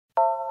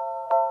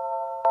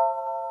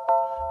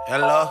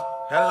Hello,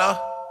 hello.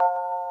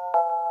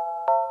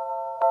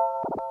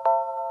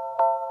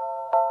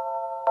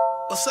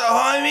 What's up,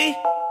 homie?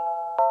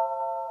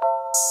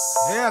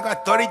 Yeah, I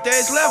got 30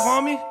 days left,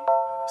 homie.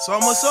 It's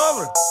almost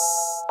over.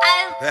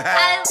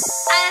 I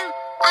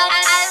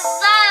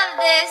love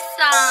this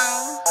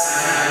song.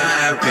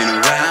 I've been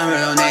around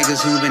real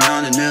niggas who been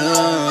on the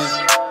news.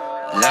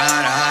 La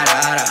da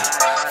da da.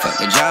 Fuck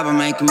a job, I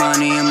make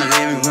money in my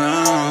living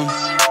room.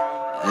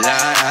 La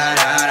da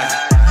da da.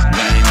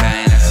 Bang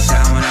bang, that's the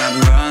sound when I be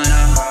running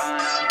up.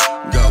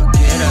 Go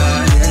get her,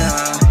 hit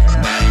her.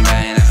 Bang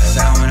bang, that's the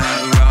sound when I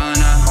be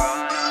running up.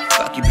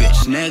 Fuck you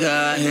bitch,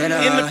 nigga, hit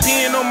her. In the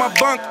pen on my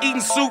bunk,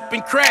 eating soup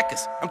and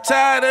crackers. I'm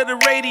tired of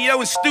the radio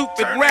and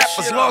stupid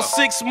rappers. Lost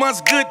 6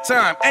 months, good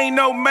time, ain't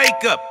no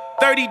makeup.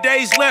 30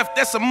 days left,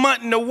 that's a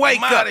month in the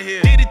wake up.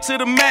 Did it to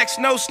the max,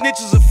 no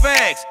snitches or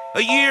fags.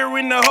 A year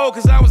in the hole,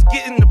 cause I was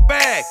getting the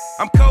bag.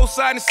 I'm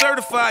co-signed and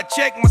certified,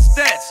 check my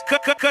stats.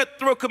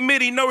 Cutthroat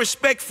committee, no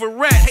respect for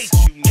rats.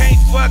 Can't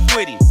fuck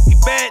with him, he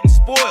bad and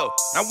spoiled.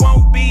 I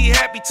won't be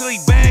happy till he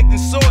bagged and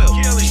soiled.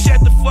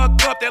 Shut the fuck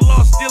up, that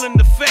law still in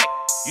effect.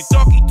 You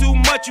talking too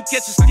much, you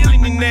catch a steel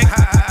in your neck.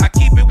 I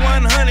keep it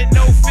 100,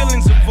 no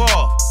feelings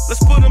involved.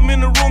 Let's put them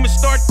in the room and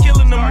start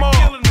killing them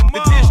all.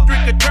 The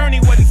district attorney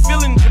wasn't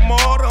feeling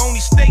Jamal. The only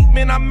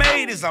statement I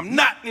made is I'm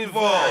not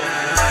involved.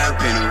 I've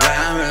been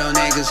around real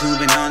niggas who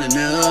been on the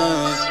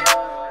news.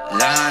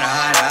 La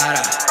da da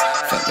da.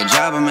 Fuck a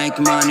job, I make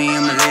money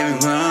in my living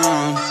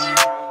room.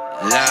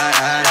 La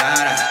da da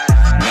da.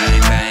 Bang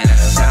bang,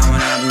 that's the sound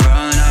when I be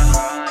running up.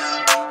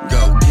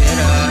 Go get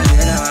her,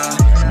 hit her.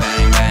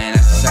 Bang bang,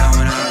 that's the sound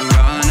when I be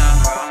running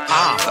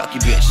up. Fuck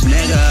you bitch,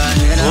 nigga,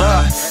 hit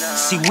her.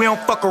 See, we don't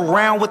fuck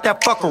around with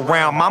that fuck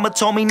around. Mama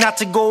told me not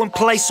to go and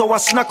play, so I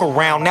snuck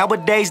around.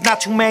 Nowadays,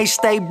 not too many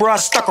stay, bruh,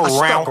 stuck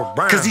around.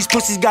 Cause these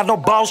pussies got no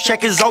balls,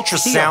 check his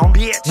ultrasound.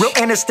 Real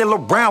N is still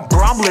around,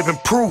 bro, I'm living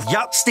proof.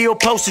 Still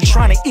posted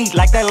trying to eat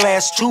like that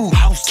last tooth.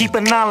 Keep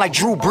an eye like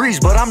Drew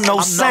Brees, but I'm no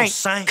saint.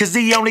 Cause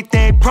the only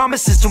thing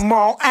promises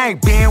tomorrow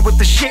ain't being with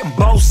the shit on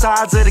both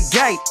sides of the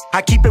gate.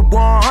 I keep it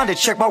 100,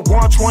 check my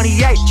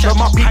 128. Tell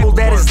my people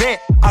that is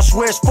it, I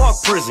swear it's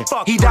fuck prison.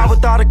 He died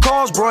without a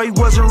cause, bro, he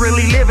wasn't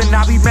really living.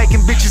 I be making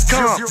bitches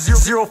come,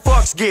 zero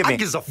fucks given.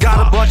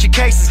 Got a bunch of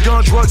cases,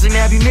 gun, drugs, and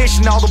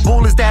ammunition. All the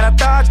bullets that I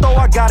dodged, though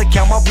I gotta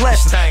count my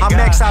blessings. I'm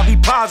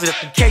HIV positive,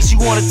 in case you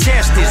wanna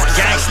test this.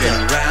 Gangsta.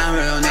 Been around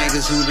real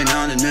niggas who been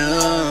on the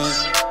news.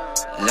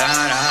 La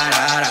da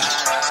da da.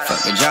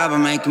 Fuck a job, I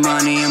make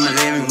money in my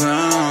living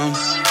room.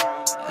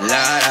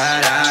 La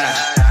da da da.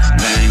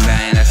 Bang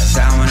bang, that's the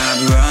sound when I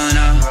be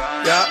running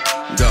up.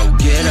 Go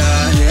get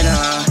her, hit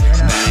her.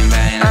 Bang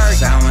bang, that's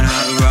the sound when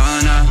I be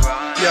running up.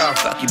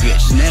 Fuck you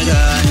bitch,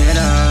 nigga, hit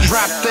her.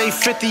 Drop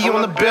 50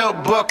 on the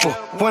belt buckle.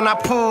 When I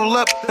pull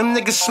up, them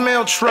niggas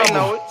smell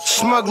trouble.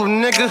 Smuggla,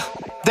 nigga,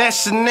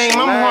 that's the name.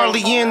 I'm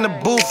hardly in the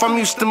booth, I'm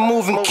used to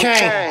moving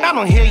cane. I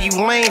don't hear you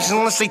lames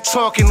unless they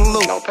talking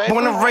loot.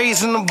 When I'm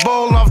raising the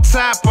bowl off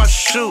top, I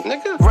shoot.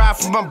 Ride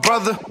for my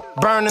brother,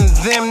 burning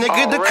them.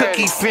 Nigga, the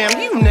cookie fam,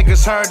 you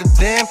niggas heard of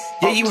them.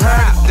 Yeah, you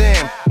heard of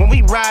them. When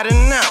we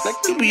riding out,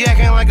 you be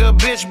acting like a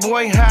bitch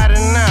boy hiding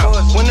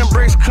out. When the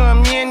bricks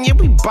come in, yeah,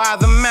 we buy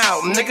them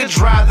out. Nigga,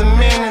 drive them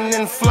in and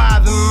then fly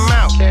them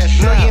out.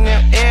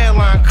 Millionaire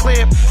airline,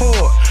 clear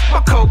port.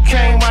 My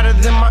cocaine whiter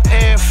than my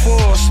Air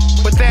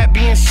Force. With that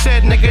being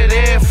said, nigga,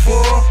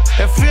 therefore,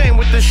 if you ain't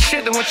with the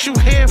shit, then what you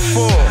here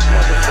for?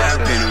 I've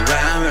been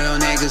around real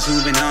niggas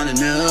who been on the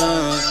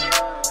news.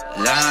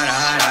 La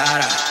da da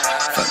da.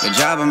 Fuck a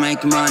job, I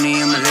make money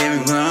in my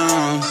living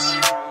room.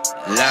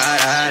 La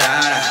da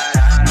da da.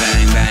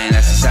 Bang bang,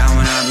 that's the sound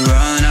when I be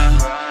running up.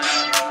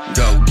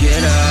 Go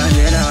get her,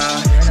 hit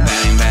her.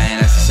 Bang bang,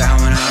 that's the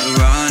sound when I be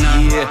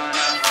running up.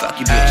 Fuck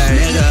you bitch,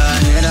 nigga,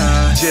 hit her.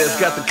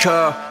 Just got the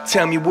car,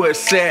 tell me where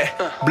it's at.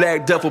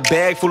 Black duffel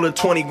bag full of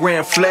 20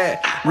 grand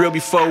flat. Real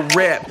before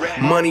rap,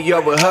 money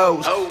over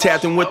hoes.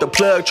 Tapped in with the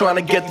plug, trying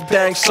to get the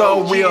thing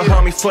so real.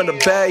 Homie from the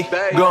bay,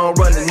 gon'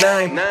 run the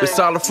name. It's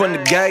all from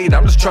the gate,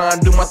 I'm just trying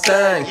to do my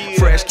thing.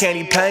 Fresh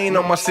candy paint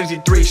on my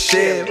 63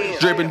 shit.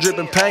 Drippin',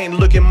 drippin' paint,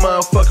 looking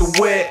motherfucking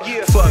wet.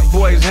 Fuck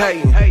boys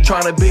hating,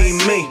 trying to be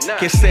me.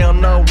 Can't stay on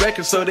no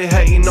record, so they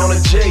hating on a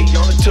G.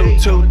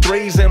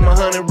 223s in my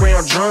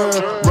 100-round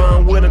drum.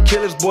 Run with them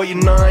killers, boy, you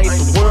know I ain't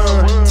the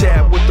one.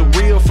 Tap with the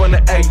real from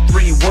the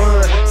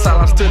 831.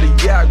 Silence to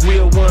the yacht,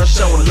 real one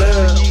showing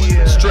love.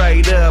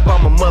 Straight up,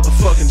 I'm a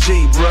motherfucking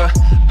G, bruh.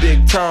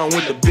 Big tone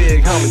with the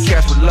big homie,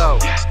 cash below.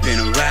 Been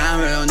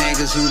around real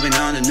niggas who been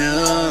on the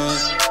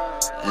news.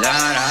 La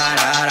da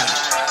da da.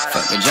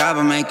 Fuck a job,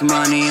 I make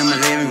money in my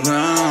living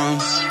room.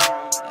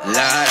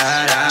 La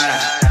da da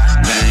da.